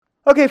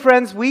Okay,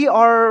 friends, we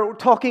are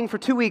talking for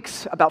 2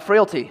 weeks about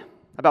frailty,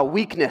 about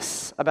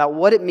weakness, about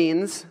what it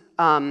means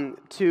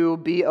to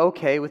be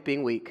okay with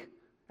being weak.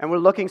 And we're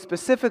looking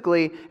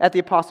specifically at the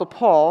Apostle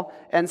Paul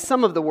and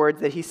some of the words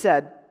that he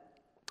said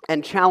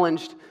and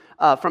challenged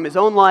from his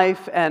own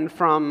life and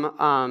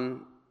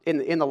from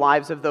in the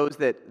lives of those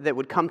that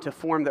would come to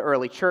form the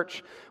early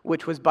church,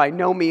 which was by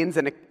no means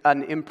an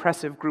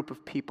impressive group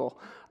of people.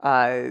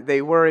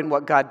 They were in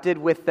what God did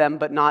with them,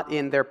 but not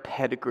in their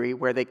pedigree,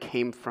 where they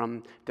came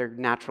from, their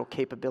natural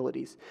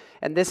capabilities.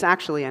 And this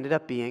actually ended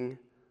up being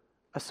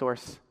a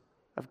source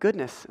of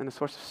goodness and a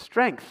source of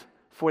strength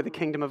for the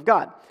kingdom of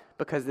God,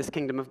 because this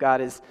kingdom of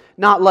God is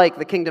not like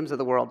the kingdoms of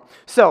the world.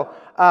 So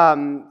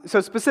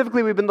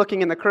specifically, we've been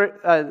looking in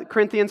the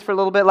Corinthians for a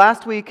little bit.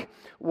 Last week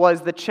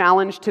was the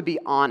challenge to be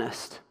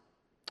honest,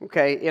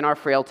 okay, in our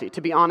frailty,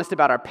 to be honest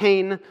about our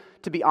pain,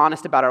 to be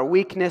honest about our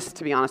weakness,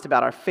 to be honest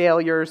about our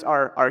failures,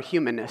 our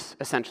humanness,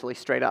 essentially,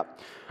 straight up.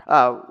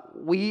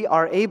 We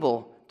are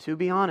able to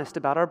be honest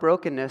about our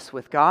brokenness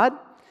with God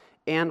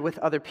and with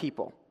other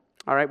people.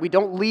 All right, we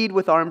don't lead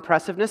with our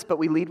impressiveness, but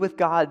we lead with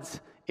God's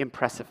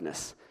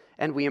impressiveness.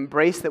 And we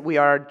embrace that we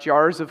are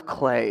jars of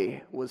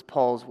clay, was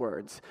Paul's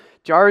words.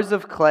 Jars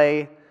of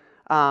clay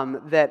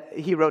that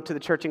he wrote to the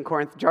church in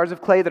Corinth. Jars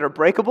of clay that are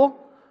breakable,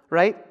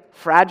 right?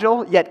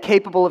 Fragile, yet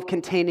capable of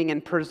containing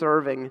and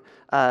preserving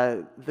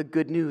the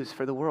good news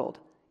for the world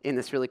in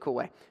this really cool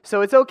way. So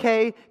it's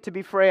okay to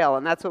be frail,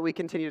 and that's what we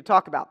continue to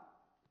talk about.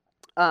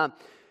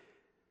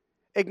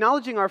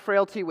 Acknowledging our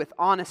frailty with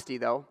honesty,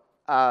 though,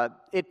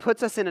 it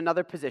puts us in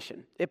another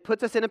position. It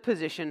puts us in a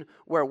position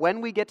where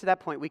when we get to that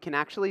point, we can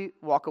actually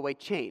walk away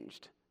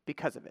changed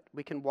because of it.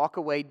 We can walk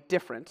away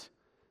different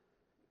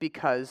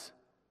because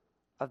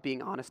of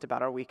being honest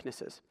about our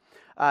weaknesses.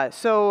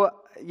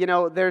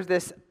 There's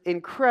this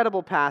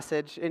incredible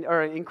passage,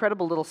 or an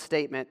incredible little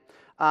statement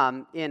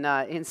in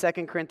 2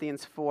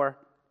 Corinthians 4,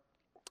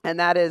 and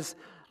that is,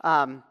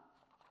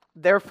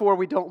 therefore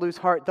we don't lose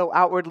heart, though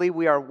outwardly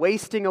we are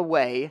wasting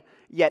away,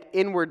 yet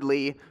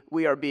inwardly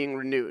we are being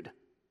renewed.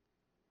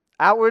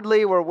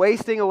 Outwardly, we're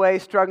wasting away,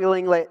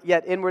 struggling,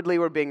 yet inwardly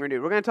we're being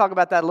renewed. We're going to talk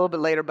about that a little bit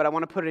later, but I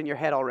want to put it in your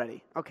head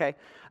already, okay?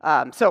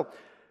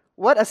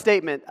 What a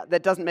statement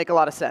that doesn't make a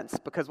lot of sense,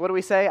 because what do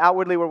we say?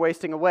 Outwardly, we're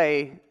wasting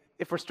away.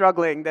 If we're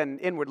struggling, then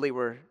inwardly,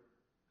 we're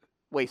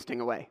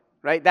wasting away,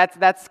 right?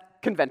 That's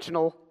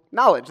conventional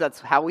knowledge. That's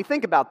how we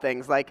think about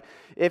things. Like,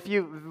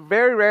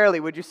 very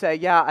rarely would you say,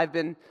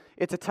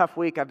 it's a tough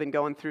week. I've been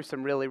going through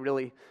some really,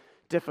 really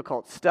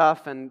difficult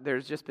stuff, and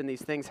there's just been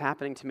these things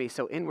happening to me,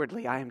 so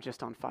inwardly I am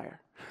just on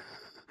fire.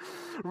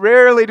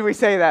 Rarely do we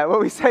say that. What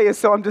we say is,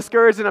 so I'm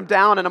discouraged and I'm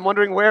down and I'm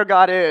wondering where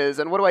God is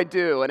and what do I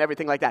do and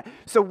everything like that.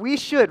 So we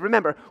should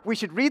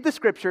read the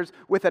scriptures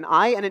with an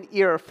eye and an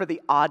ear for the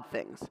odd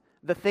things,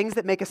 the things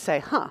that make us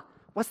say,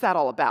 what's that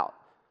all about?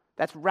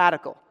 That's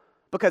radical.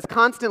 Because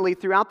constantly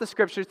throughout the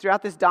scriptures,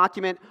 throughout this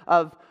document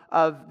of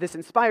this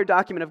inspired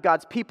document of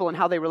God's people and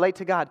how they relate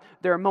to God,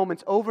 there are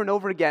moments over and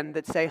over again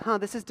that say,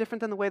 this is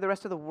different than the way the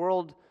rest of the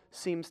world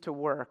seems to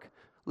work.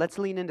 Let's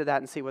lean into that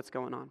and see what's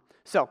going on.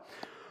 So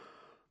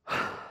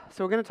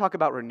we're going to talk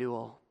about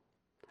renewal.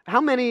 How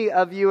many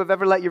of you have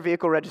ever let your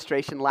vehicle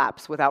registration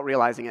lapse without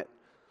realizing it?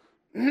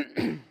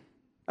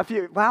 A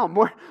few. Wow,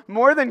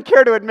 more than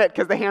care to admit,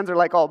 because the hands are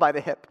like all by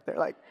the hip. They're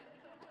like...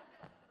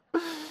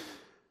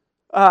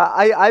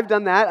 I've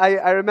done that.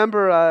 I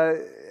remember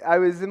I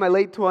was in my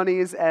late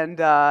 20s, and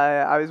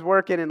I was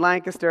working in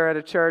Lancaster at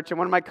a church, and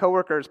one of my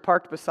coworkers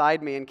parked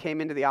beside me and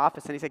came into the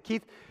office, and he said,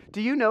 "Keith,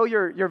 do you know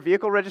your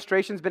vehicle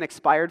registration's been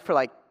expired for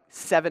like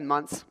 7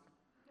 months?"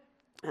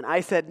 And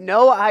I said,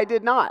 "No, I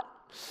did not."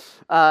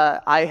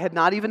 I had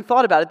not even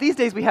thought about it. These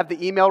days we have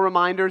the email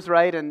reminders,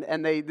 right?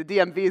 And the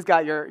DMV's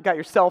got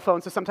your cell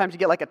phone, so sometimes you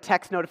get like a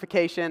text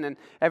notification and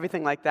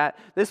everything like that.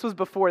 This was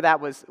before that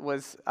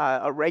was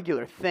a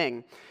regular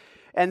thing.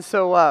 And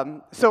so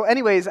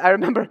anyways, I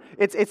remember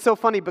it's so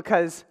funny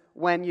because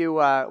when you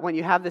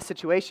have this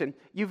situation,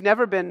 you've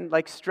never been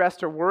like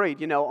stressed or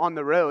worried, on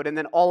the road, and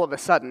then all of a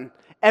sudden,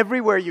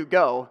 everywhere you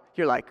go,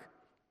 you're like,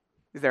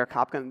 is there a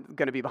cop going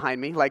to be behind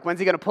me? Like, when's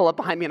he going to pull up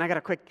behind me? And I got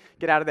to quick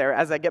get out of there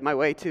as I get my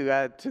way to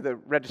the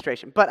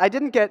registration. But I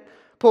didn't get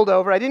pulled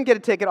over. I didn't get a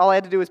ticket. All I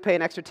had to do was pay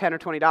an extra $10 or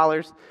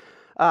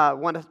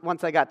 $20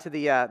 once I got to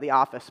the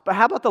office. But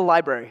how about the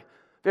library?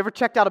 Have you ever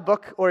checked out a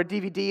book or a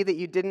DVD that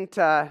you didn't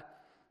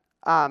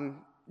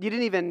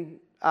even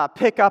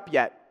pick up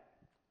yet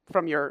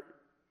from your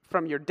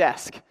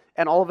desk,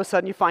 and all of a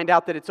sudden you find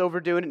out that it's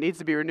overdue and it needs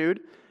to be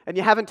renewed, and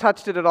you haven't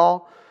touched it at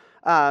all?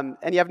 And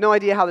you have no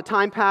idea how the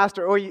time passed,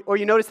 or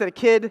you notice that a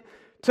kid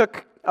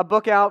took a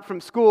book out from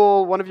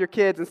school, one of your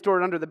kids, and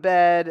stored it under the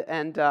bed,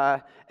 and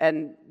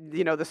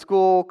the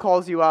school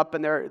calls you up,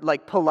 and they're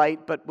like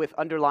polite, but with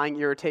underlying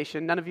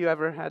irritation. None of you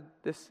ever had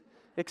this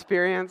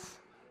experience?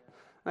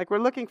 Like, we're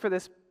looking for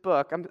this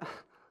book.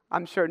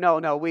 I'm sure.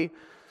 No,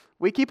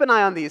 we keep an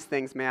eye on these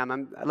things,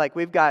 ma'am.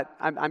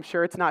 I'm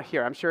sure it's not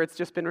here. I'm sure it's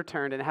just been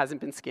returned and it hasn't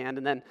been scanned,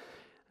 and then.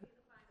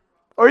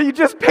 Or you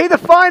just pay the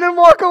fine and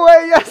walk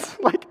away, yes.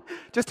 Like,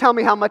 just tell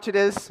me how much it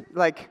is.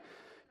 Like,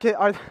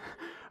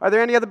 Are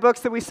there any other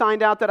books that we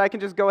signed out that I can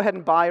just go ahead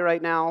and buy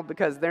right now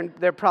because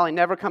they're probably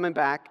never coming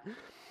back?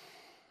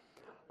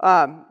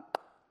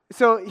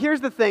 So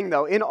here's the thing,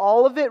 though. In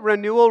all of it,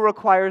 renewal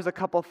requires a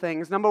couple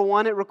things. Number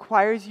one, it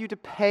requires you to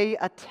pay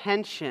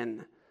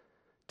attention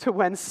to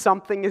when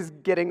something is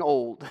getting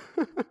old.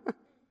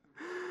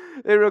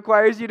 It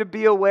requires you to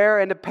be aware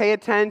and to pay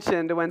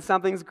attention to when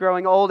something's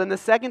growing old. And the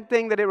second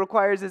thing that it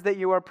requires is that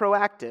you are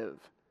proactive.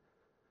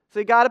 So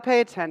you got to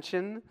pay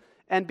attention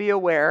and be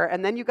aware,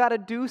 and then you got to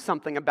do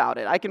something about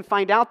it. I can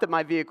find out that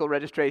my vehicle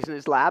registration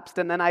is lapsed,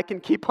 and then I can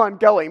keep on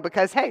going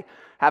because, hey,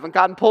 haven't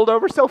gotten pulled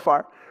over so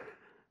far.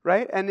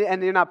 Right? And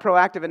you're not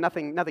proactive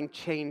and nothing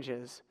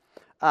changes.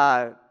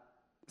 So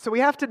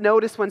we have to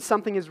notice when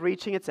something is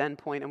reaching its end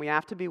point, and we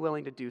have to be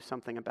willing to do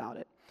something about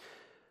it.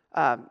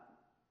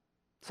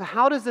 So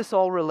how does this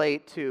all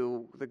relate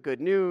to the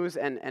good news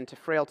and to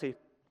frailty?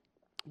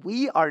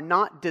 We are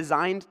not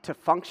designed to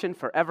function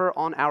forever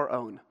on our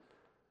own.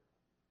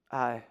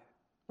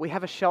 We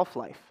have a shelf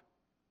life.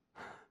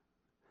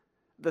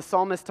 The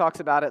psalmist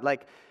talks about it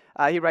like,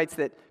 he writes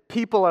that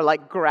people are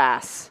like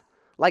grass,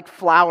 like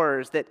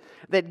flowers that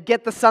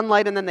get the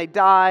sunlight and then they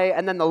die,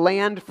 and then the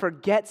land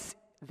forgets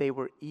they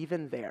were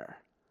even there.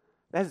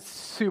 That's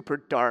super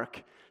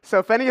dark. So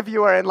if any of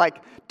you are in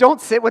don't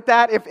sit with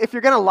that. If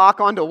you're going to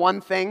lock onto one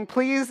thing,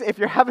 please, if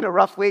you're having a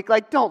rough week,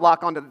 don't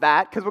lock onto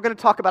that, because we're going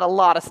to talk about a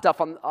lot of stuff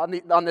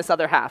on this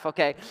other half,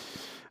 okay?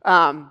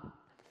 But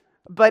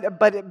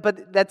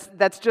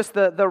that's just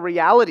the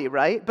reality,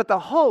 right? But the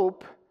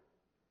hope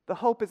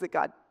is that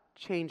God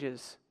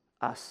changes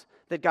us,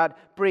 that God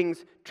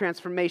brings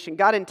transformation.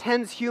 God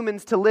intends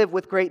humans to live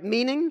with great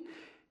meaning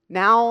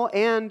now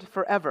and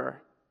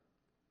forever.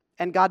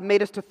 And God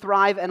made us to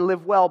thrive and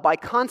live well by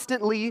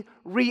constantly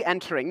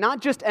re-entering,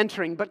 not just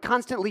entering, but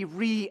constantly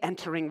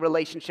re-entering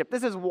relationship.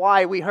 This is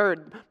why we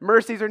heard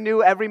mercies are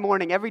new every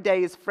morning, every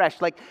day is fresh.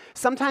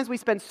 Sometimes we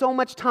spend so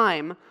much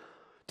time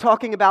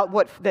talking about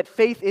that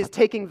faith is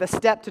taking the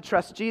step to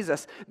trust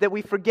Jesus, that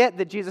we forget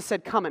that Jesus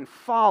said, come and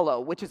follow,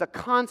 which is a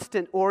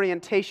constant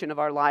orientation of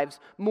our lives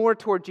more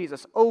toward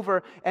Jesus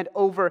over and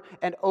over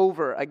and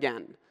over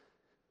again.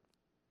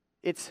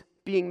 It's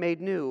being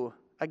made new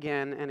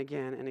again and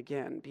again and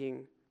again,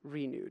 being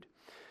renewed.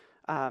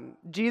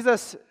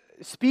 Jesus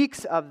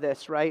speaks of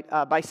this, right,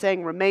 by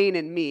saying, remain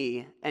in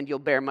me and you'll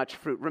bear much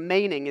fruit.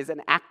 Remaining is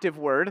an active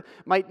word.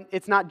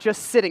 It's not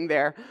just sitting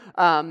there,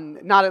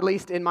 not at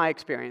least in my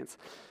experience.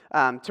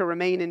 To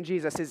remain in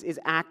Jesus is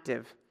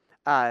active.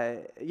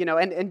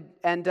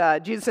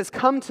 Jesus says,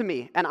 come to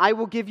me and I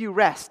will give you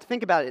rest.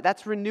 Think about it.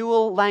 That's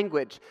renewal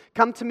language.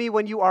 Come to me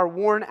when you are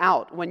worn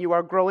out, when you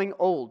are growing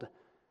old,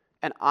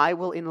 and I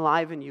will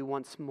enliven you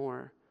once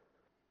more.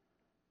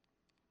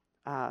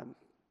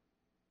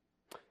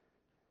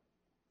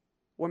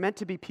 We're meant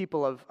to be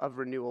people of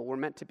renewal. We're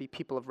meant to be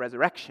people of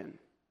resurrection.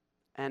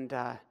 And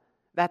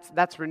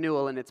that's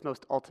renewal in its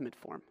most ultimate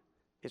form,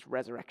 is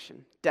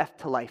resurrection. Death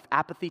to life,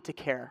 apathy to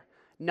care,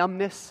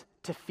 numbness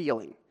to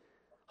feeling,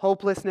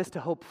 hopelessness to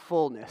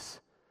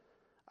hopefulness,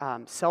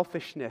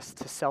 selfishness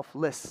to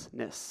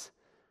selflessness.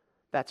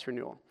 That's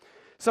renewal.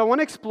 So I want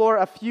to explore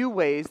a few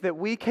ways that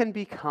we can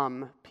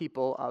become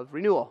people of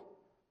renewal,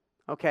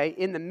 okay,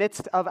 in the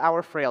midst of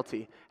our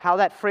frailty, how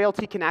that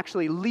frailty can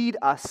actually lead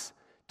us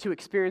to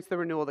experience the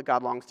renewal that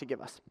God longs to give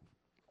us,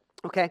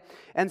 okay?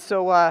 And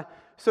so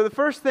the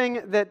first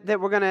thing that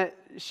we're going to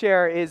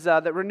share is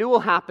that renewal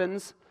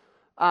happens.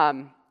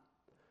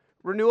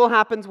 Renewal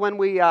happens when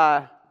we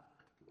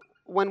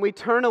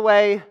turn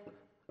away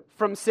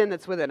from sin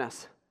that's within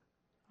us,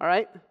 all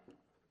right?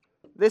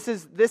 This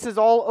is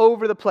all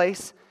over the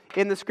place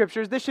in the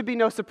scriptures. This should be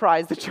no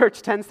surprise. The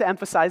church tends to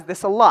emphasize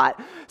this a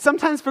lot.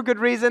 Sometimes for good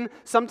reason,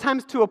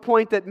 sometimes to a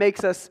point that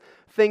makes us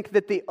think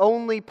that the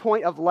only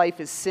point of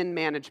life is sin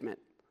management.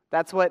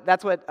 That's what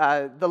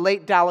the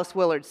late Dallas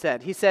Willard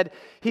said. He said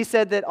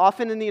that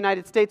often in the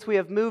United States we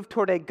have moved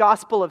toward a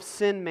gospel of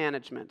sin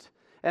management.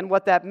 And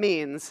what that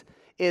means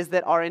is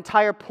that our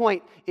entire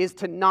point is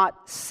to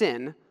not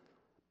sin,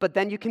 but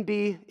then you can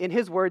be, in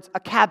his words,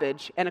 a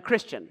cabbage and a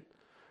Christian,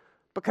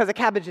 because a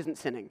cabbage isn't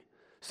sinning.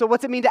 So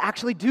what's it mean to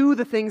actually do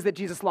the things that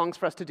Jesus longs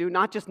for us to do,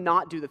 not just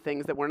not do the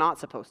things that we're not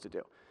supposed to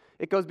do?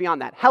 It goes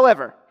beyond that.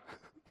 However,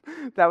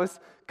 that was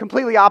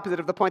completely opposite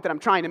of the point that I'm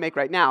trying to make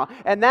right now,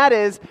 and that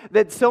is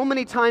that so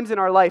many times in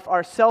our life,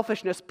 our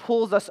selfishness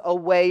pulls us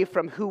away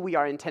from who we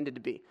are intended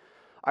to be.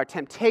 Our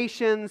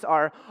temptations,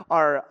 our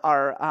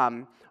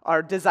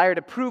desire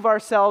to prove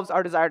ourselves,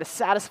 our desire to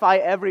satisfy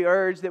every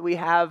urge that we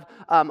have,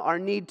 our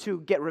need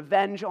to get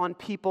revenge on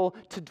people,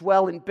 to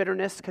dwell in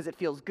bitterness because it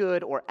feels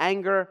good, or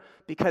anger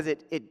because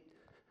it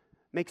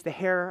makes the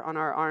hair on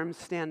our arms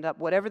stand up,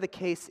 whatever the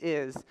case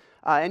is.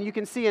 And you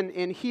can see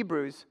in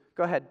Hebrews,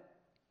 go ahead,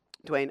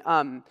 Dwayne,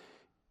 are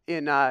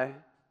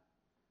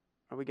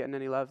we getting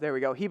any love? There we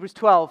go. Hebrews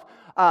 12,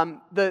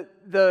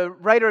 the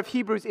writer of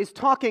Hebrews is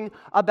talking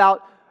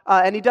about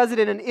and he does it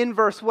in an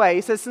inverse way.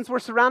 He says, since we're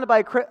surrounded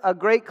by a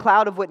great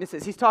cloud of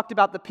witnesses, he's talked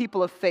about the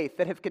people of faith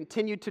that have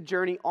continued to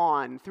journey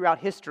on throughout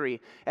history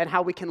and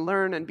how we can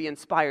learn and be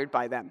inspired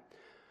by them.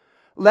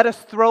 Let us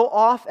throw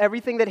off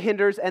everything that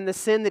hinders and the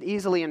sin that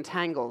easily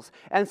entangles.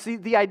 And see,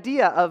 the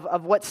idea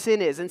of what sin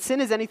is, and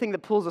sin is anything that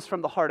pulls us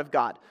from the heart of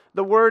God.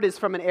 The word is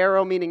from an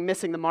arrow, meaning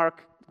missing the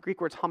mark. The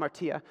Greek word's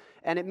hamartia.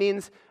 And it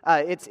means,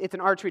 it's an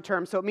archery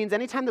term, so it means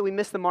anytime that we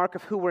miss the mark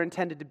of who we're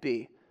intended to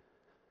be.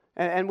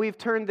 And we've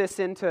turned this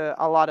into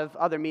a lot of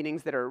other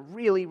meanings that are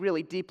really,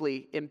 really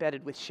deeply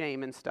embedded with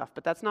shame and stuff,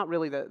 but that's not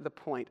really the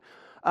point.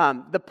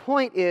 The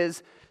point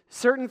is,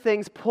 certain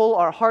things pull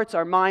our hearts,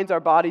 our minds, our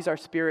bodies, our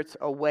spirits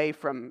away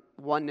from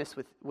oneness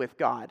with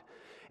God.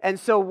 And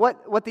so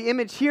what the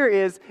image here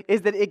is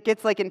that it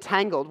gets like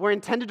entangled. We're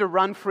intended to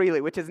run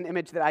freely, which is an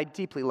image that I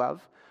deeply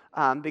love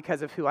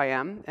because of who I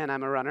am, and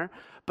I'm a runner.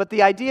 But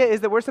the idea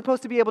is that we're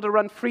supposed to be able to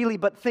run freely,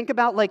 but think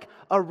about like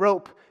a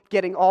rope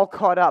getting all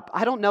caught up.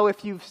 I don't know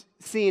if you've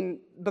seen,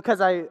 because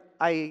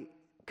I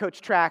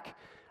coach track,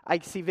 I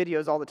see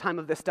videos all the time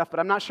of this stuff, but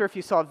I'm not sure if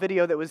you saw a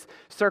video that was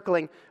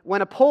circling.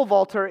 When a pole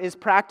vaulter is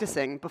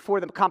practicing before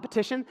the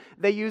competition,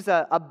 they use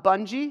a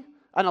bungee,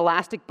 an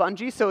elastic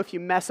bungee, so if you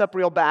mess up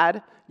real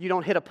bad, you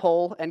don't hit a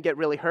pole and get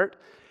really hurt.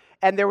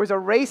 And there was a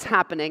race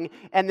happening,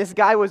 and this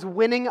guy was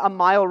winning a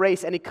mile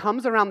race, and he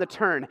comes around the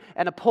turn,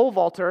 and a pole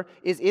vaulter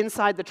is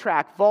inside the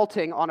track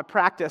vaulting on a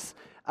practice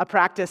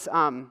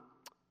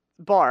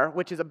bar,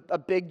 which is a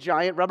big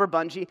giant rubber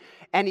bungee,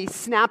 and he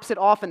snaps it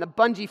off, and the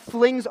bungee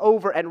flings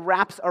over and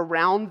wraps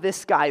around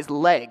this guy's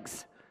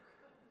legs.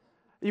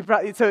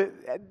 So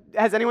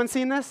has anyone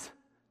seen this?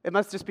 It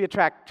must just be a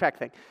track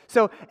thing.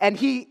 So, and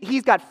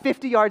he's got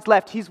 50 yards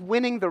left. He's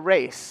winning the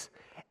race.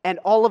 And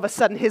all of a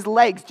sudden, his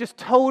legs just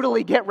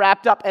totally get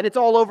wrapped up, and it's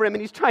all over him,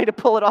 and he's trying to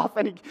pull it off,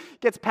 and he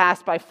gets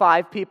passed by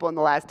 5 people in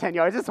the last 10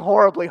 yards. It's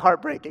horribly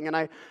heartbreaking, and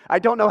I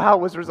don't know how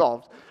it was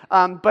resolved.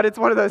 But it's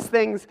one of those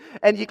things,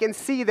 and you can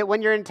see that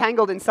when you're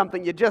entangled in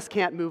something, you just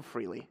can't move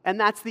freely. And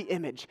that's the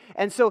image.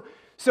 And so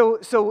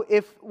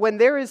when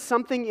there is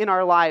something in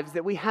our lives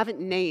that we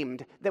haven't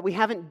named, that we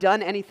haven't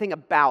done anything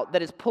about,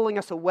 that is pulling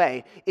us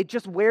away, it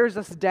just wears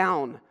us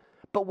down.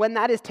 But when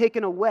that is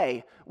taken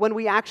away, when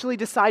we actually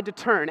decide to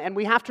turn, and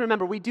we have to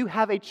remember, we do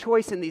have a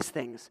choice in these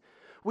things.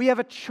 We have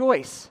a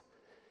choice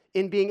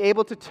in being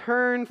able to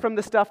turn from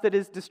the stuff that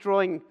is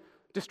destroying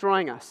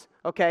us,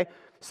 okay?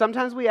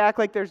 Sometimes we act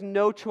like there's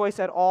no choice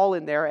at all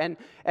in there,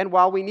 and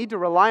while we need to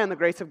rely on the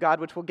grace of God,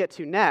 which we'll get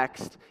to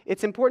next,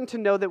 it's important to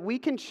know that we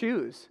can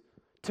choose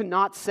to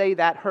not say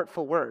that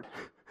hurtful word.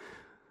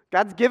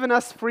 God's given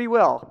us free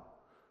will.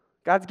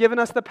 God's given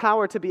us the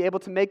power to be able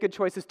to make good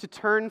choices, to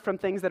turn from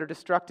things that are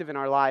destructive in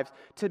our lives,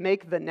 to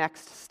make the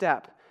next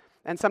step.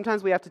 And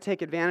sometimes we have to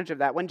take advantage of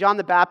that. When John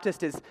the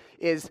Baptist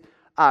is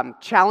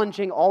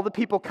challenging all the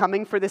people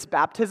coming for this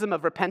baptism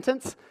of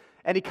repentance,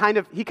 and he kind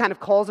of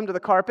calls them to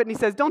the carpet, and he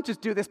says, don't just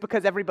do this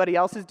because everybody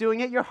else is doing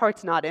it. Your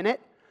heart's not in it.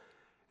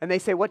 And they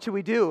say, what should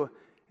we do?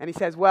 And he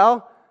says,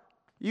 well,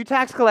 you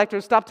tax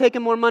collectors, stop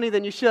taking more money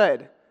than you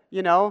should,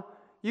 you know.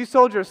 You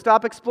soldiers,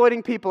 stop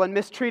exploiting people and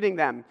mistreating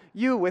them.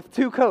 You with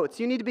 2 coats,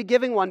 you need to be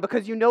giving one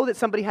because you know that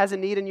somebody has a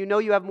need and you know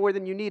you have more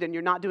than you need and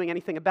you're not doing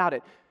anything about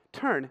it.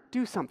 Turn,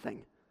 do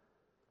something.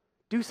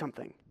 Do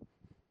something.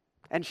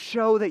 And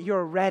show that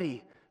you're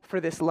ready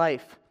for this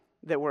life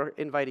that we're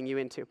inviting you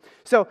into.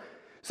 So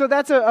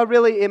that's a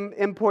really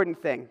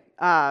important thing.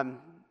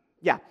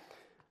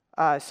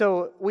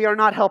 So we are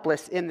not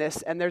helpless in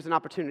this, and there's an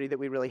opportunity that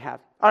we really have.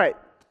 All right.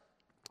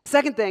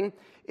 Second thing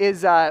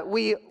is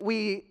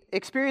we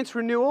experience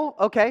renewal,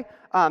 okay?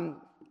 And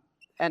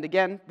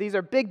again, these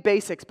are big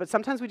basics, but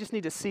sometimes we just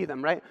need to see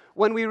them, right?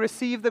 When we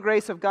receive the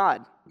grace of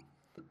God.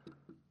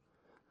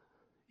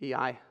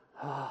 EI.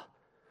 Oh.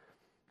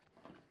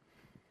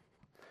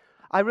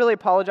 I really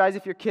apologize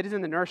if your kid is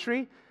in the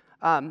nursery.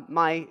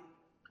 I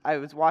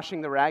was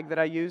washing the rag that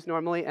I use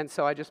normally, and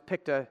so I just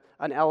picked an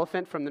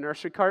elephant from the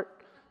nursery cart.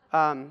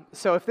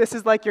 So if this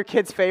is like your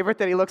kid's favorite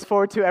that he looks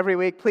forward to every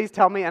week, please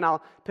tell me, and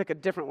I'll pick a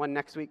different one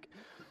next week.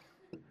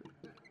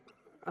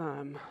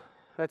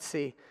 Let's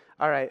see.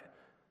 All right.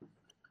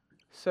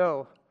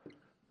 So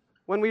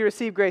when we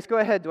receive grace, go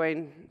ahead,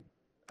 Dwayne,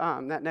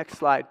 that next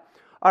slide.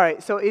 All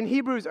right, so in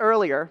Hebrews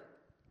earlier,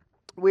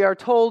 we are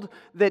told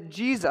that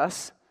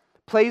Jesus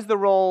plays the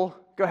role,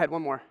 go ahead,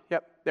 one more.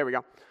 Yep, there we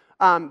go.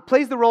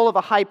 Plays the role of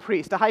a high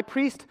priest. A high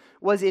priest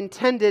was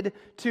intended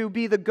to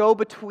be the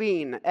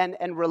go-between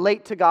and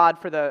relate to God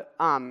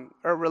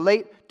or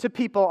relate to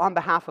people on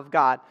behalf of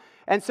God.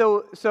 And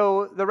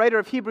so the writer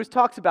of Hebrews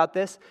talks about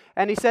this,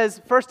 and he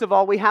says, first of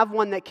all, we have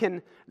one that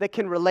can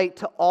relate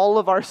to all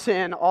of our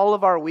sin, all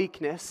of our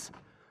weakness,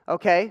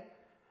 okay?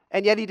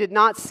 And yet he did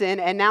not sin,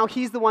 and now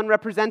he's the one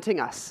representing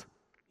us.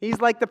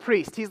 He's like the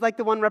priest. He's like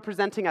the one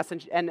representing us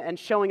and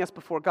showing us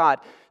before God.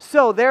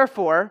 So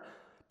therefore,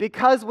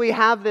 because we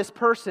have this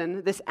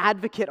person, this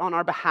advocate on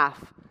our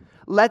behalf,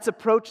 let's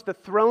approach the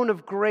throne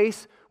of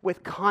grace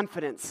with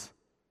confidence.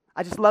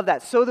 I just love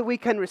that. So that we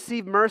can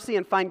receive mercy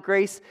and find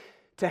grace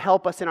to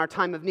help us in our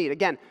time of need.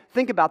 Again,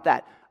 think about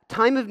that.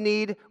 Time of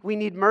need, we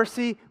need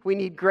mercy, we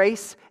need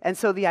grace. And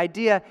so the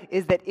idea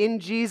is that in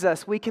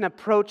Jesus, we can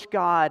approach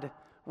God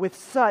with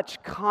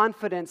such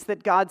confidence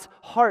that God's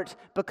heart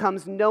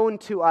becomes known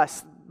to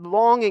us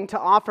longing to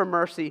offer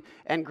mercy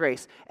and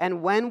grace.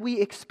 And when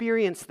we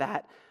experience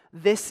that,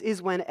 this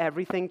is when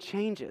everything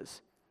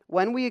changes.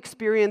 When we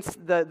experience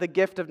the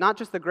gift of not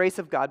just the grace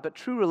of God, but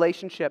true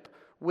relationship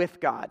with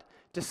God,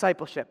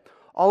 discipleship,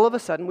 all of a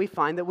sudden we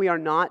find that we are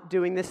not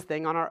doing this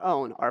thing on our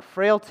own. Our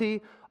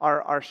frailty,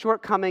 our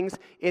shortcomings,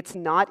 it's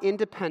not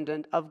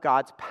independent of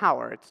God's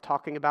power. It's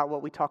talking about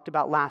what we talked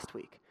about last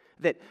week.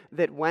 That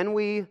when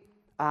we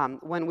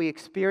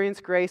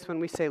experience grace, when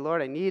we say,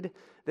 Lord, I need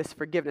this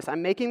forgiveness,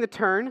 I'm making the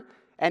turn,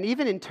 and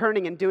even in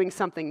turning and doing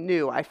something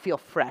new, I feel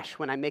fresh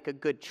when I make a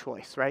good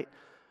choice, right?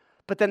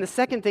 But then the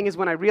second thing is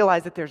when I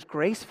realize that there's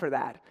grace for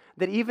that.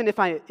 That even if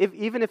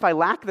I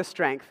lack the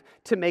strength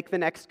to make the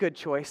next good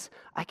choice,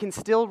 I can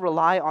still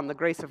rely on the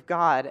grace of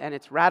God, and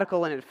it's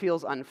radical and it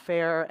feels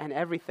unfair and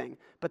everything.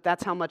 But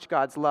that's how much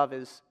God's love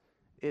is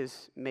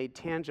made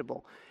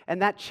tangible.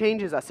 And that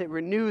changes us, it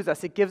renews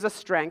us, it gives us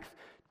strength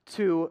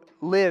to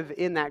live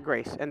in that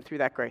grace and through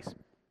that grace.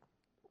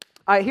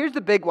 All right, here's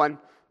the big one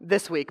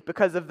this week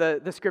because of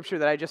the scripture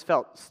that I just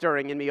felt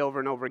stirring in me over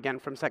and over again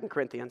from 2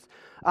 Corinthians.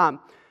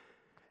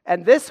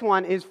 And this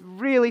one is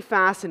really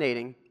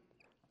fascinating.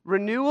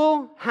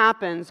 Renewal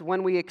happens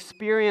when we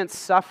experience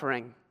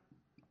suffering.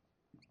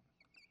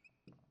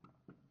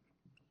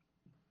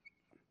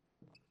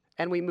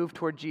 And we move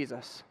toward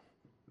Jesus.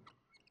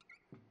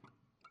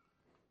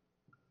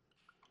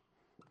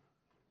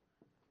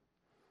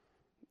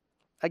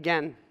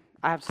 Again,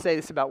 I have to say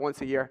this about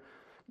once a year.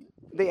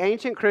 The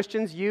ancient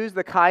Christians used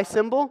the Chi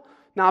symbol,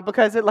 not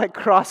because it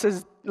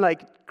crosses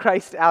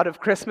Christ out of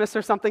Christmas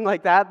or something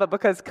like that, but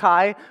because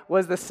Chi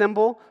was the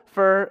symbol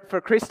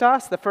for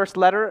Christos, the first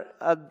letter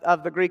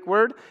of the Greek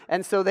word,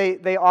 and so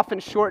they often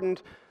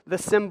shortened the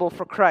symbol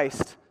for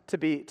Christ to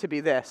be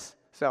this.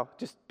 So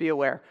just be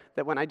aware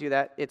that when I do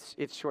that, it's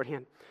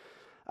shorthand.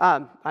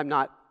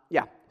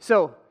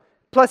 So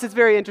plus it's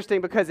very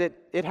interesting because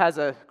it has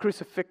a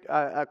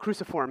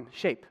cruciform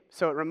shape,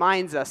 so it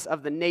reminds us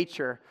of the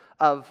nature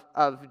of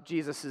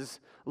Jesus'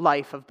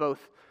 life of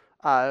both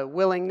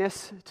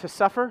willingness to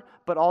suffer,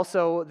 but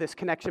also this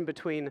connection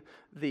between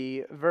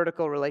the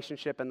vertical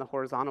relationship and the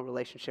horizontal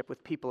relationship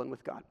with people and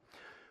with God.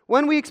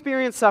 When we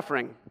experience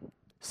suffering,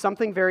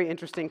 something very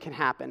interesting can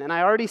happen. And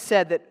I already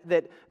said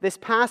that this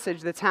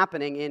passage that's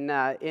happening in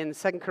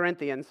 2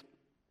 Corinthians,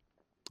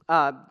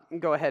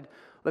 go ahead,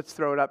 let's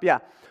throw it up, yeah.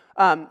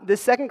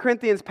 This 2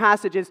 Corinthians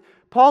passage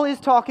Paul is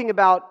talking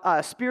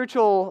about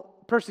spiritual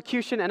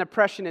persecution and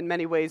oppression in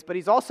many ways, but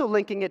he's also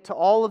linking it to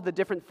all of the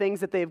different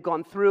things that they've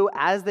gone through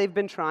as they've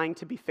been trying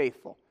to be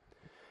faithful.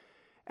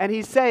 And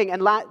he's saying,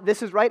 and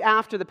this is right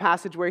after the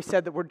passage where he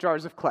said that we're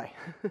jars of clay.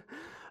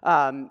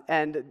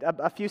 And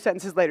a few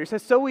sentences later, he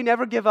says, so we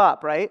never give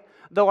up, right?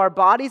 Though our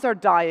bodies are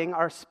dying,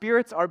 our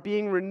spirits are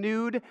being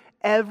renewed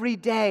every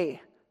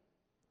day.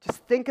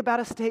 Just think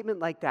about a statement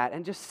like that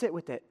and just sit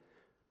with it.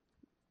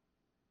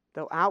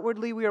 Though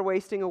outwardly we are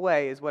wasting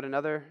away, is what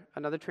another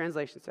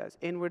translation says.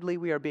 Inwardly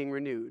we are being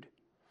renewed.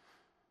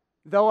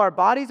 Though our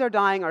bodies are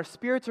dying, our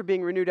spirits are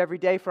being renewed every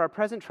day, for our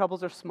present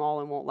troubles are small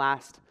and won't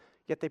last.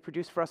 Yet they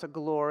produce for us a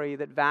glory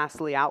that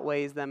vastly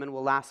outweighs them and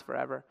will last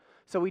forever.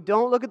 So we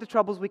don't look at the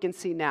troubles we can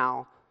see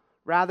now.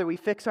 Rather, we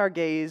fix our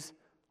gaze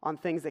on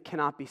things that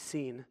cannot be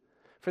seen.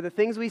 For the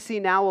things we see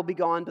now will be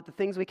gone, but the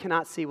things we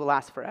cannot see will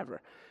last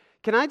forever.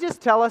 Can I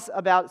just tell us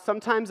about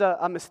sometimes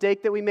a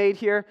mistake that we made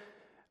here?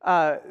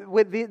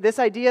 This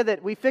idea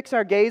that we fix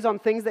our gaze on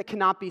things that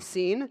cannot be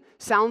seen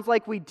sounds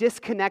like we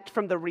disconnect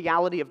from the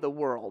reality of the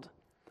world.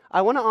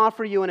 I want to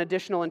offer you an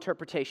additional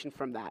interpretation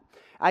from that.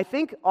 I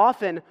think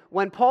often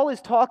when Paul is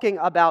talking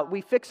about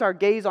we fix our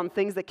gaze on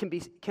things that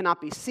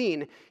cannot be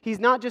seen, he's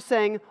not just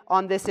saying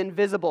on this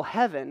invisible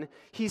heaven,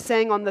 he's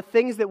saying on the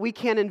things that we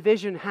can't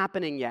envision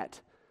happening yet.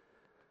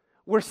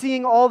 We're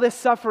seeing all this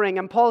suffering,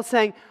 and Paul's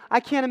saying, I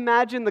can't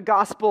imagine the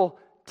gospel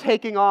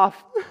taking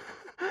off.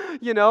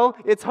 You know,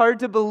 it's hard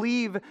to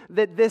believe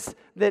that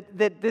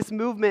this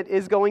movement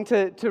is going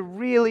to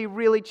really,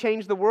 really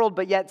change the world,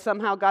 but yet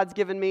somehow God's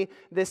given me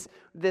this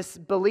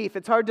belief.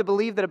 It's hard to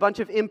believe that a bunch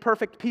of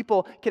imperfect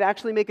people could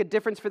actually make a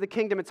difference for the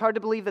kingdom. It's hard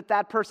to believe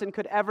that person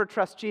could ever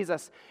trust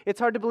Jesus.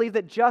 It's hard to believe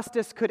that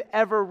justice could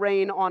ever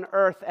reign on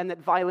earth and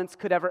that violence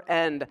could ever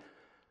end.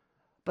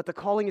 But the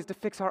calling is to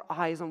fix our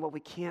eyes on what we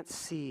can't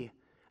see.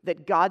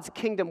 That God's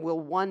kingdom will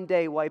one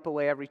day wipe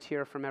away every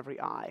tear from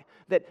every eye.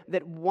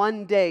 That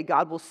one day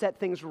God will set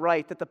things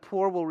right, that the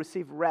poor will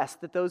receive rest,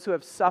 that those who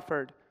have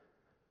suffered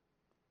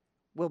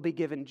will be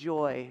given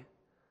joy.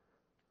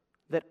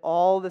 That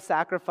all the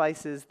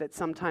sacrifices that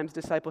sometimes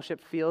discipleship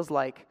feels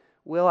like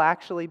will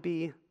actually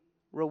be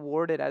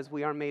rewarded as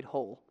we are made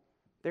whole.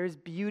 There's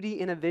beauty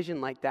in a vision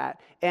like that.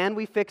 And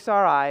we fix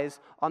our eyes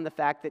on the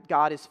fact that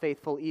God is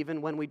faithful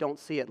even when we don't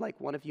see it,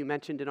 like one of you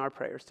mentioned in our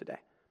prayers today.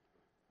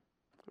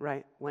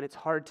 Right? When it's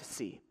hard to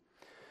see.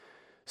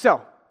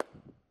 So,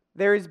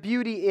 there is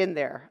beauty in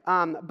there.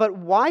 But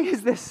why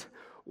is this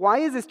Why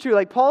is this true?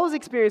 Like, Paul has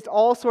experienced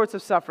all sorts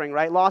of suffering,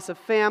 right? Loss of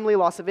family,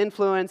 loss of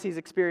influence. He's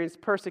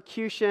experienced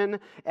persecution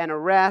and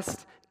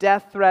arrest,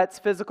 death threats,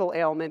 physical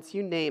ailments,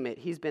 you name it.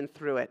 He's been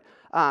through it.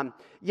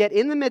 Yet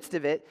in the midst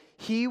of it,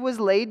 he was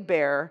laid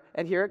bare,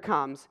 and here it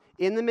comes.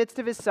 In the midst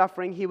of his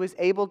suffering, he was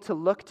able to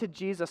look to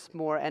Jesus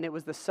more, and it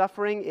was the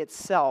suffering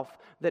itself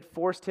that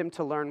forced him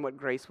to learn what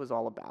grace was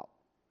all about.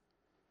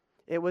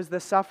 It was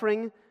the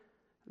suffering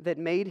that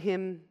made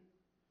him,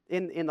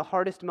 in the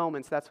hardest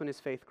moments, that's when his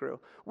faith grew.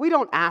 We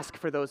don't ask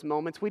for those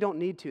moments. We don't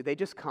need to. They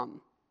just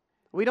come.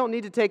 We don't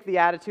need to take the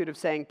attitude of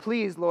saying,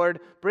 please, Lord,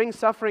 bring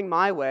suffering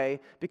my way,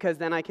 because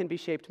then I can be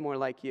shaped more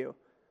like you.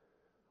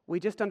 We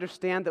just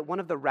understand that one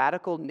of the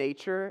radical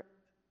natures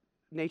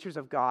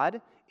of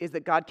God is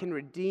that God can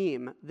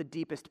redeem the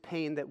deepest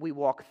pain that we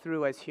walk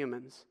through as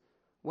humans.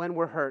 When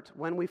we're hurt,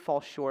 when we fall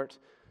short,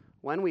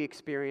 when we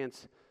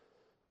experience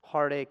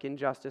heartache,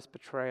 injustice,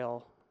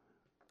 betrayal,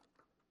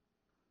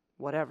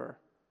 whatever.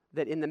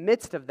 That in the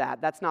midst of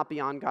that, that's not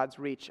beyond God's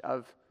reach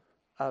of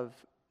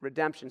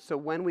redemption. So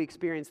when we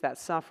experience that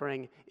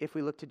suffering, if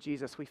we look to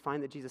Jesus, we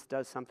find that Jesus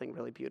does something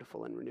really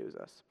beautiful and renews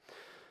us.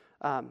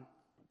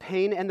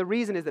 Pain, and the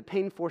reason is that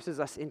pain forces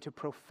us into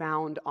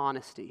profound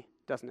honesty,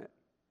 doesn't it?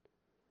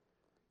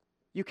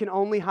 You can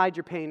only hide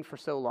your pain for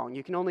so long.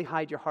 You can only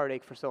hide your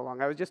heartache for so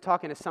long. I was just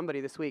talking to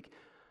somebody this week.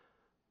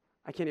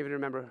 I can't even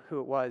remember who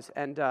it was.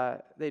 And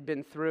they'd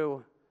been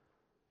through,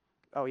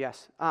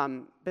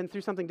 been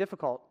through something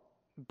difficult.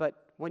 But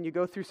when you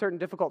go through certain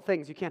difficult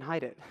things, you can't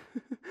hide it,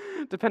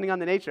 depending on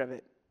the nature of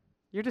it.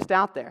 You're just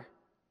out there.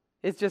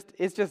 It's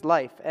just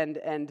life.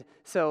 And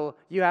so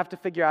you have to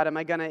figure out, am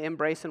I going to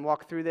embrace and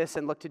walk through this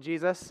and look to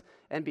Jesus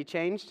and be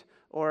changed?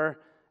 Or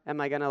am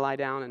I going to lie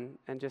down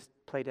and just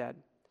play dead?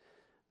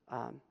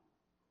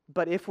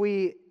 But if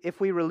we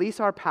release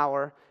our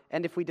power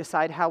and if we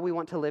decide how we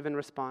want to live in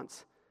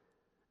response,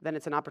 then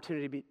it's an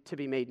opportunity to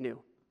be made new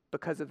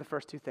because of the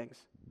first two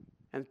things,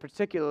 and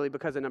particularly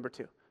because of number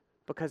two,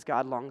 because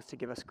God longs to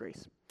give us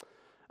grace.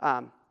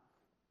 I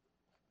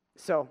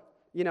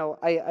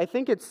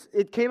think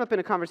it came up in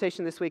a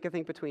conversation this week, I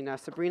think, between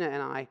Sabrina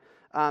and I.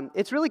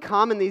 It's really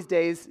common these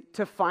days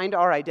to find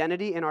our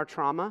identity in our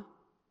trauma.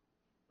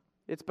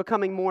 It's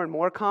becoming more and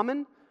more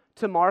common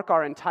to mark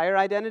our entire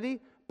identity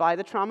by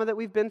the trauma that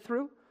we've been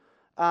through.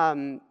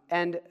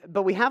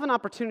 But we have an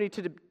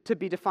opportunity to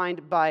be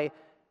defined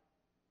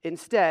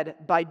instead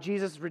by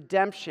Jesus'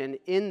 redemption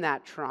in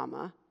that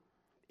trauma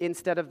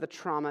instead of the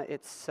trauma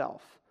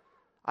itself.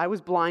 I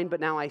was blind, but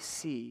now I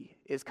see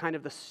is kind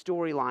of the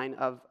storyline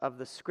of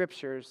the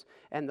scriptures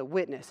and the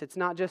witness. It's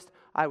not just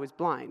I was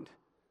blind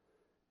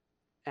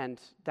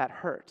and that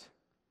hurt.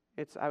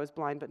 It's I was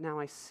blind, but now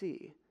I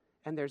see.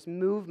 And there's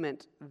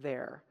movement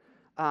there.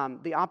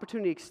 The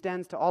opportunity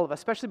extends to all of us,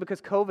 especially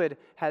because COVID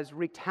has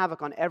wreaked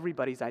havoc on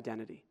everybody's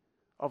identity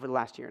over the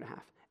last year and a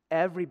half.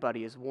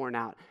 Everybody is worn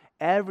out.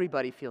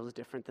 Everybody feels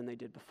different than they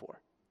did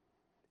before.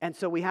 And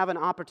so we have an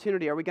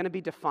opportunity. Are we going to be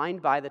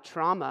defined by the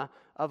trauma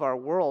of our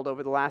world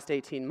over the last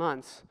 18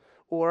 months?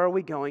 Or are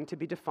we going to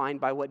be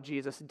defined by what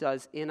Jesus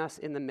does in us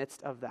in the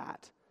midst of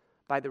that?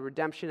 By the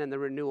redemption and the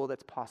renewal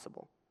that's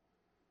possible.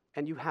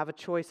 And you have a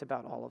choice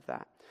about all of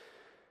that.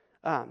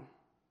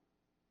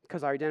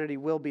 Because our identity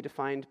will be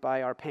defined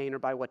by our pain or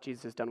by what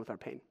Jesus has done with our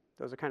pain.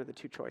 Those are kind of the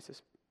two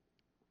choices.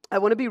 I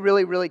want to be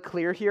really, really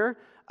clear here,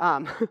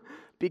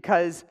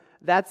 because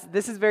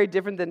this is very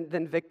different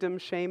than victim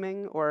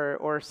shaming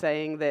or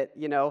saying that,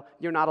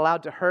 you're not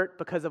allowed to hurt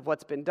because of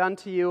what's been done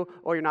to you,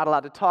 or you're not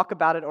allowed to talk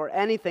about it or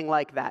anything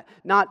like that.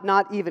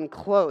 Not even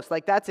close.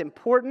 Like, that's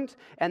important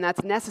and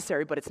that's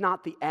necessary, but it's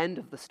not the end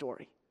of the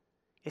story.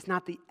 It's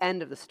not the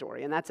end of the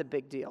story, and that's a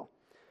big deal.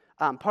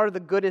 Part of the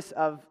goodness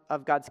of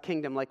God's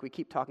kingdom, like we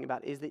keep talking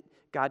about, is that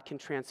God can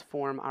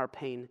transform our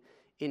pain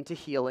into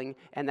healing,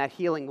 and that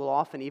healing will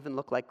often even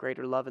look like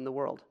greater love in the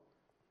world.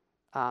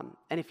 And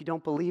if you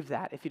don't believe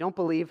that, if you don't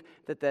believe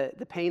that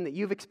the pain that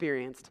you've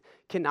experienced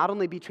can not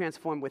only be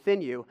transformed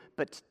within you,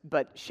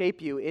 but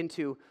shape you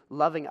into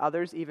loving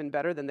others even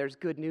better, then there's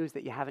good news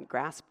that you haven't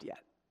grasped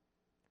yet.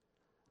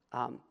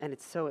 And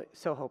it's so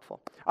hopeful.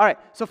 All right,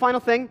 so final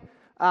thing.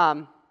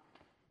 Where's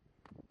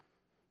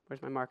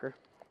my marker?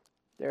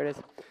 There it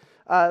is.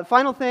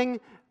 Final thing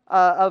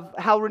of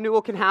how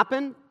renewal can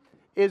happen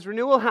is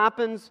renewal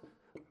happens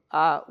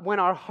when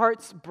our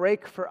hearts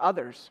break for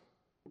others.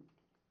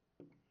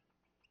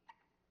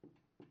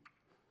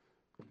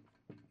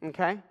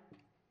 Okay?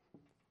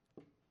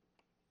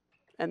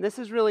 And this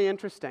is really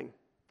interesting.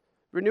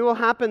 Renewal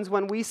happens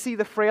when we see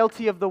the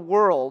frailty of the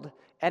world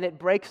and it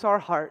breaks our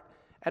heart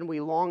and we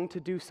long to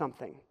do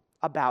something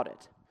about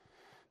it.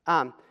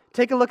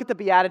 Take a look at the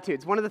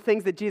Beatitudes. One of the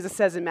things that Jesus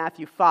says in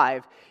Matthew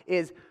 5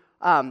 is,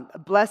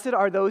 blessed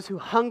are those who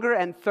hunger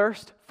and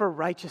thirst for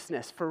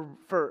righteousness,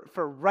 for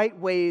right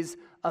ways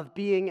of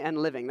being and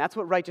living. That's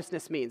what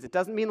righteousness means. It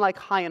doesn't mean like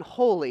high and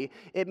holy.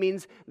 It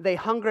means they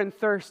hunger and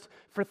thirst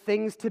for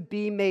things to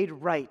be made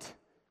right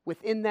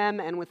within them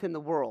and within the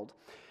world.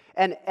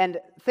 And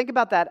think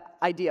about that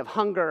idea of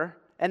hunger,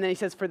 and then he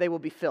says, for they will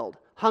be filled.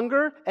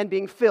 Hunger and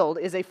being filled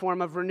is a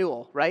form of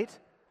renewal, right?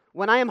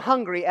 When I am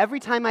hungry, every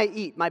time I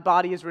eat, my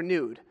body is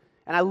renewed.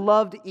 And I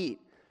love to eat,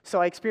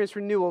 so I experience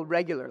renewal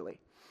regularly.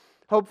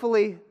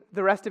 Hopefully,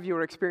 the rest of you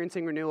are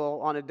experiencing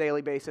renewal on a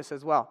daily basis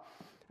as well.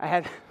 I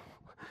had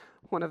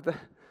one of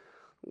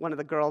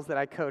the girls that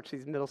I coach,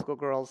 these middle school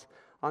girls,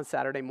 on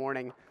Saturday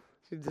morning.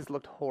 She just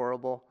looked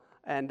horrible.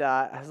 And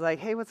I was like,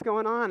 hey, what's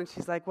going on? And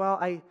she's like, well,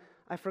 I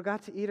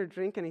forgot to eat or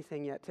drink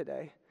anything yet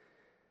today.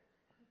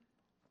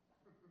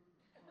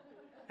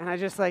 And I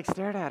just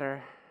stared at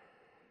her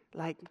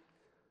like,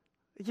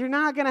 you're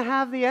not going to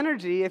have the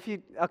energy if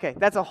you, okay,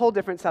 that's a whole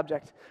different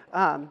subject.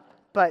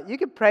 But you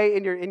can pray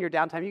in your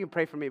downtime. You can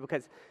pray for me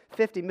because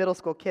 50 middle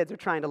school kids are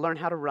trying to learn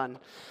how to run.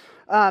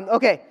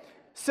 Okay,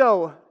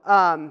 so,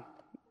 John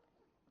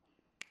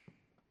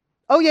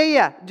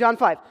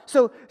 5.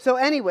 So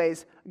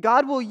anyways,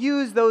 God will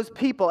use those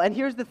people. And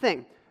here's the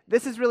thing.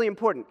 This is really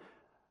important.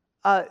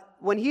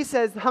 When he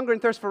says hunger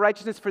and thirst for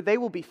righteousness, for they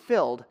will be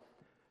filled,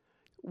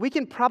 we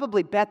can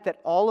probably bet that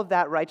all of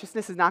that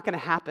righteousness is not going to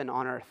happen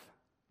on earth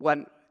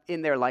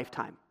in their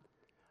lifetime.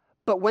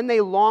 But when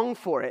they long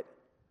for it,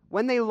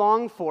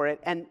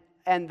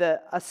 and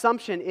the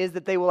assumption is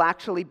that they will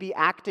actually be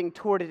acting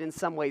toward it in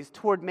some ways,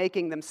 toward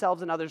making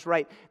themselves and others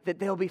right, that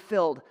they'll be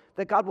filled,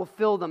 that God will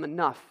fill them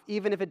enough,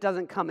 even if it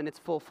doesn't come in its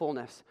full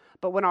fullness.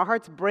 But when our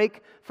hearts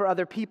break for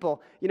other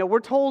people, we're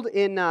told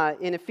in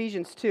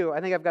Ephesians 2,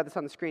 I think I've got this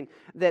on the screen,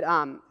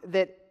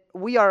 that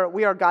we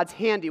are God's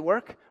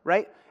handiwork,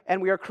 right?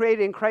 And we are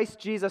created in Christ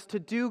Jesus to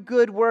do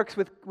good works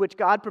which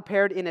God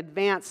prepared in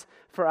advance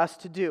for us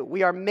to do.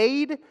 We are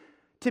made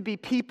to be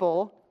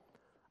people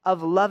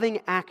of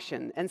loving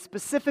action. And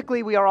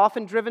specifically, we are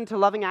often driven to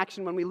loving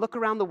action when we look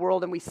around the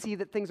world and we see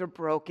that things are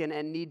broken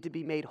and need to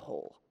be made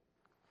whole.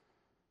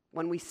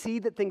 When we see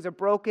that things are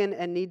broken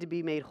and need to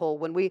be made whole.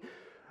 When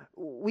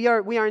we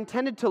are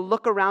intended to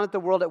look around at the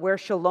world at where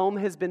shalom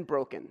has been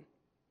broken.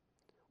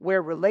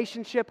 Where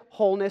relationship,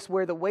 wholeness,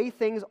 where the way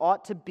things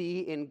ought to be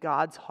in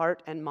God's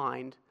heart and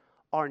mind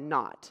are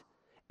not.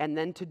 And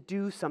then to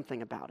do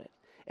something about it.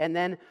 And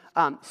then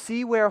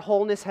see where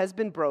wholeness has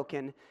been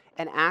broken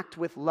and act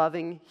with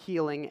loving,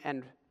 healing,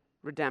 and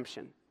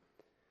redemption.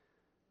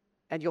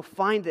 And you'll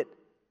find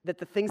that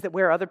the things that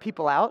wear other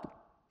people out,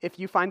 if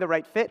you find the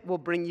right fit, will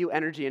bring you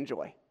energy and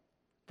joy.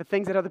 The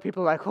things that other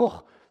people are like,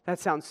 oh, that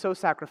sounds so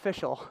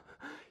sacrificial.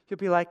 You'll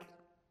be like,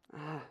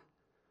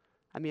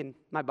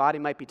 my body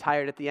might be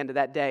tired at the end of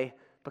that day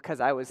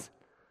because I was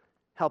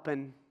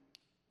helping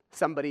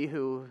somebody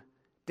who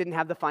didn't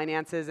have the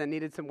finances and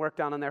needed some work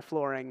done on their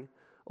flooring,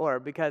 or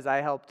because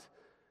I helped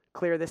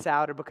clear this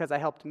out, or because I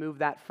helped move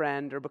that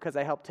friend, or because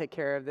I helped take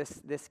care of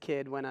this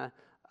kid when a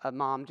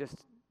mom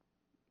just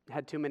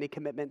had too many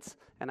commitments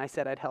and I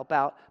said I'd help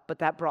out. But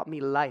that brought me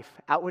life,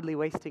 outwardly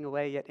wasting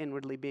away, yet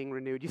inwardly being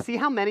renewed. You see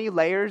how many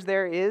layers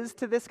there is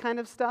to this kind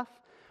of stuff?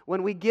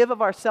 When we give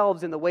of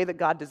ourselves in the way that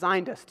God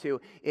designed us to,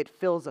 it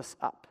fills us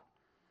up.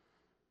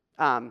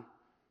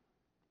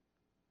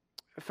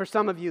 For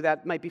some of you,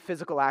 that might be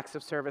physical acts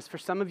of service. For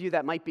some of you,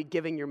 that might be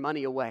giving your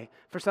money away.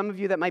 For some of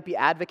you, that might be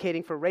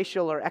advocating for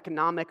racial or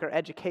economic or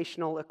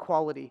educational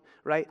equality,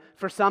 right?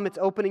 For some, it's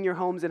opening your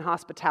homes in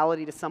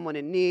hospitality to someone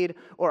in need,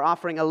 or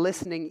offering a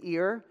listening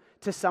ear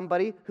to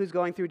somebody who's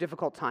going through a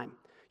difficult time.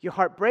 Your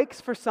heart breaks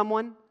for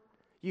someone,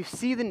 you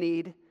see the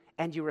need,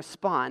 and you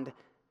respond.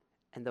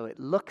 And though it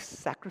looks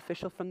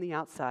sacrificial from the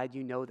outside,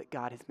 you know that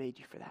God has made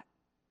you for that.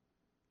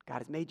 God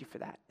has made you for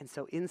that. And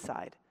so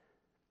inside,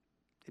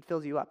 it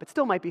fills you up. It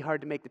still might be hard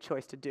to make the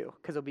choice to do,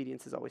 because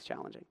obedience is always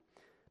challenging.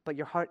 But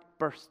your heart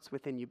bursts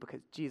within you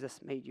because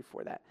Jesus made you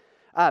for that.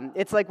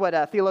 It's like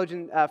what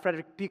theologian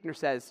Frederick Buechner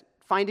says,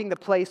 finding the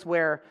place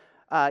where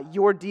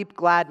your deep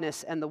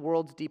gladness and the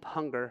world's deep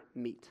hunger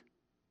meet.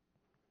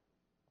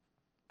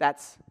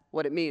 That's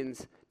what it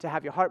means to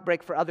have your heart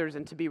break for others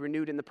and to be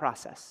renewed in the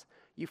process.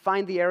 You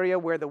find the area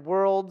where the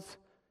world's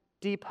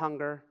deep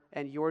hunger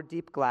and your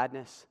deep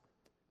gladness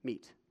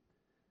meet.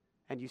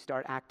 And you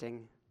start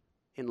acting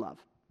in love.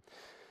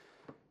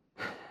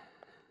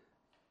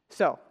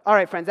 So, all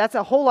right, friends, that's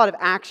a whole lot of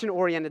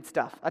action-oriented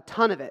stuff, a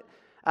ton of it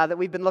that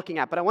we've been looking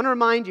at. But I want to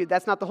remind you,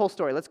 that's not the whole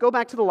story. Let's go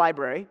back to the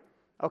library,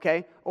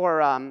 okay,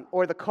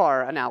 or the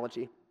car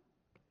analogy.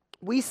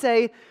 We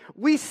say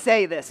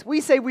this.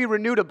 We say we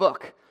renewed a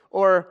book,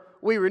 or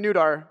we renewed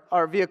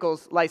our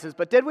vehicle's license,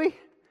 but did we?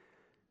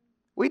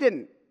 We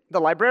didn't. The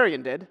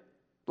librarian did.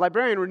 The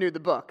librarian renewed the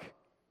book.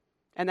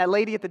 And that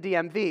lady at the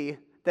DMV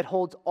that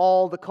holds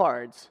all the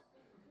cards,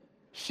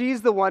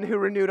 she's the one who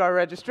renewed our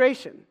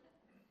registration.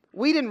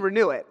 We didn't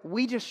renew it.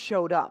 We just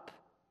showed up,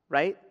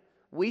 right?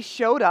 We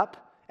showed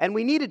up, and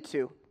we needed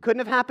to. Couldn't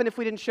have happened if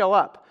we didn't show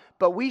up.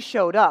 But we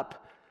showed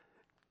up,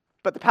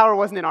 but the power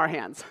wasn't in our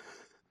hands.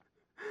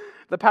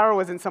 The power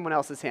was in someone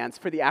else's hands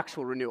for the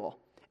actual renewal.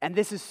 And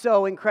this is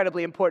so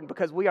incredibly important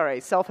because we are a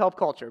self-help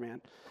culture,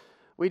 man.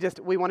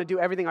 We want to do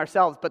everything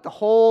ourselves, but the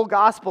whole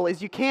gospel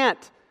is you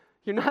can't.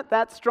 You're not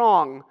that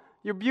strong.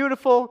 You're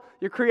beautiful,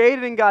 you're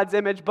created in God's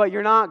image, but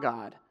you're not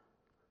God.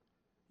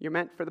 You're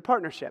meant for the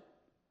partnership,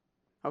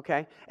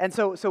 okay? And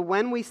so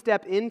when we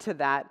step into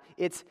that,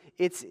 it's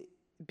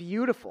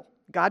beautiful.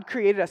 God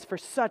created us for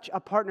such a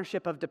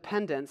partnership of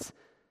dependence,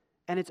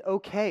 and it's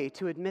okay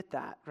to admit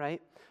that,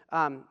 right?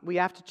 We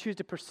have to choose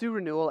to pursue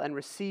renewal and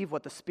receive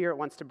what the Spirit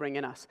wants to bring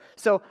in us.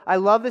 So I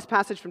love this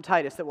passage from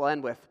Titus that we'll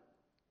end with.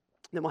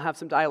 Then we'll have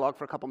some dialogue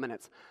for a couple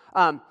minutes.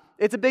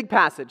 It's a big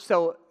passage,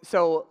 so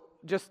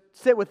just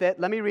sit with it.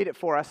 Let me read it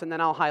for us, and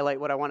then I'll highlight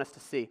what I want us to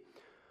see.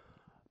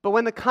 But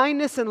when the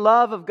kindness and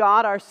love of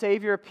God our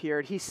Savior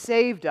appeared, He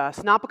saved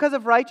us, not because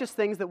of righteous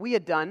things that we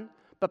had done,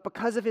 but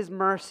because of His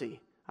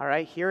mercy. All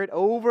right, hear it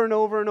over and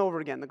over and over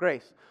again, the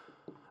grace.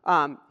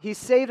 He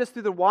saved us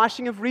through the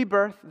washing of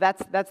rebirth.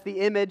 That's the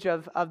image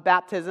of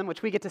baptism,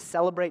 which we get to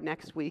celebrate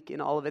next week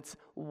in all of its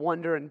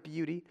wonder and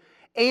beauty.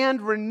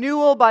 And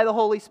renewal by the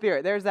Holy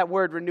Spirit. There's that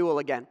word renewal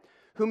again.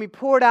 Whom He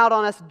poured out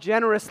on us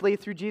generously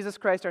through Jesus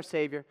Christ our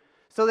Savior,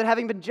 so that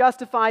having been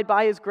justified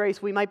by His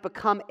grace, we might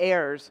become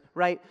heirs,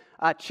 right?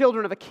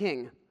 Children of a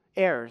king,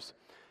 heirs,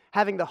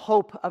 having the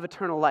hope of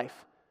eternal life.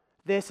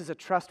 This is a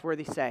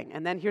trustworthy saying.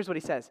 And then here's what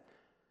he says.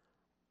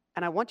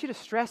 And I want you to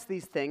stress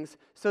these things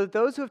so that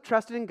those who have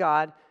trusted in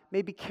God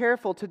may be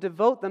careful to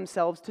devote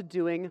themselves to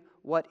doing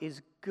what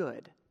is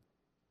good.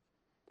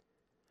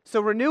 So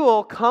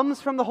renewal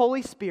comes from the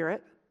Holy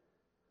Spirit,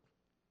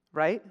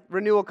 right?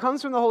 Renewal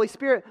comes from the Holy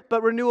Spirit,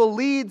 but renewal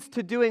leads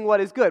to doing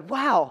what is good.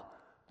 Wow.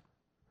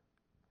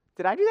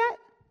 Did I do that?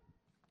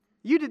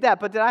 You did that,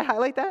 but did I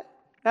highlight that?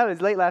 That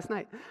was late last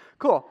night.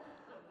 Cool.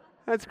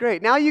 That's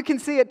great. Now you can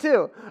see it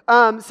too.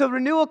 So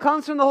renewal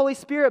comes from the Holy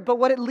Spirit, but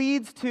what it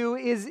leads to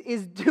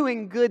is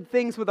doing good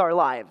things with our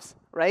lives,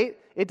 right?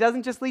 It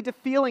doesn't just lead to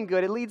feeling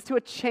good. It leads to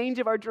a change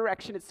of our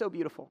direction. It's so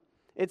beautiful.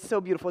 It's so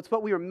beautiful. It's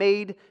what we were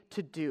made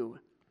to do.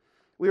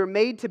 We were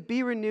made to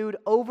be renewed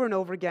over and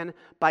over again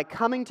by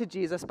coming to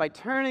Jesus, by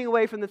turning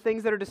away from the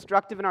things that are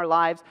destructive in our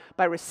lives,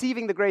 by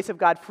receiving the grace of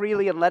God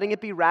freely and letting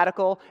it be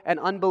radical and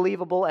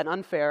unbelievable and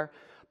unfair,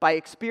 by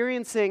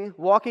experiencing,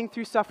 walking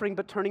through suffering,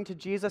 but turning to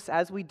Jesus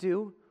as we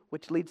do,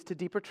 which leads to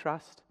deeper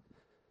trust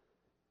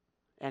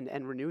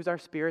and renews our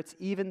spirits,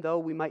 even though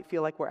we might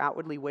feel like we're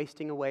outwardly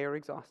wasting away or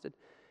exhausted.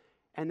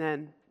 And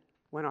then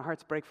when our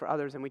hearts break for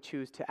others and we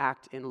choose to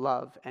act in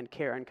love and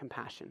care and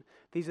compassion.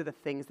 These are the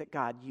things that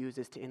God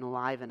uses to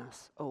enliven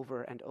us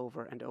over and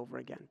over and over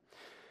again.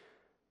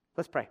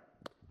 Let's pray.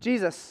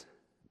 Jesus,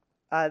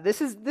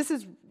 this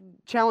is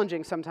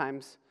challenging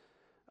sometimes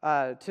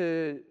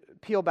to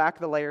peel back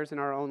the layers in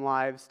our own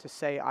lives to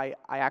say, I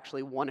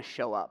actually want to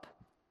show up.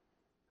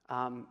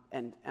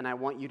 And I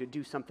want you to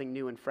do something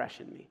new and fresh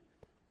in me.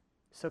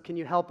 So can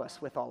you help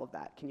us with all of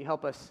that? Can you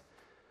help us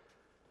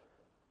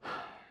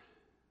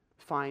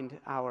find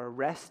our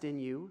rest in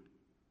you?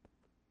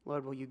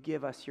 Lord, will you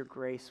give us your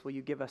grace? Will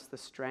you give us the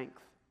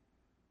strength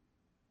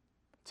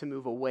to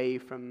move away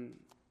from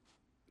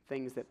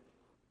things that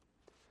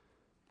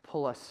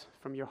pull us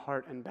from your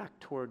heart and back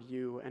toward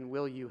you? And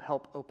will you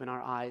help open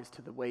our eyes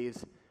to the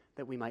ways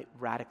that we might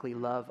radically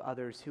love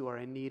others who are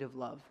in need of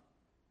love,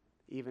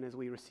 even as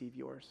we receive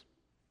yours?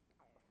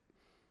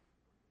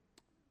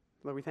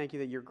 Lord, we thank you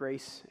that your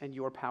grace and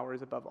your power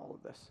is above all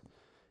of this.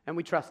 And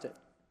we trust it.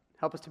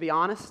 Help us to be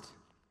honest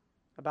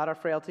about our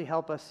frailty.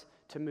 Help us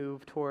to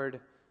move toward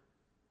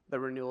the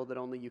renewal that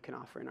only you can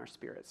offer in our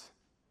spirits.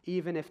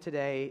 Even if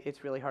today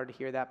it's really hard to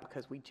hear that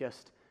because we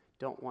just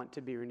don't want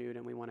to be renewed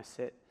and we want to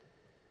sit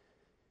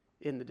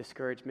in the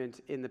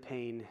discouragement, in the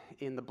pain,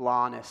 in the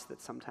blahness that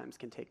sometimes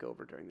can take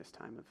over during this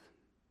time of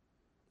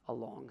a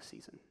long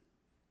season.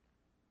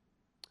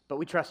 But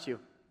we trust you,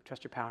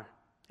 trust your power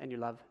and your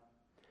love.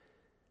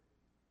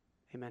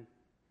 Amen.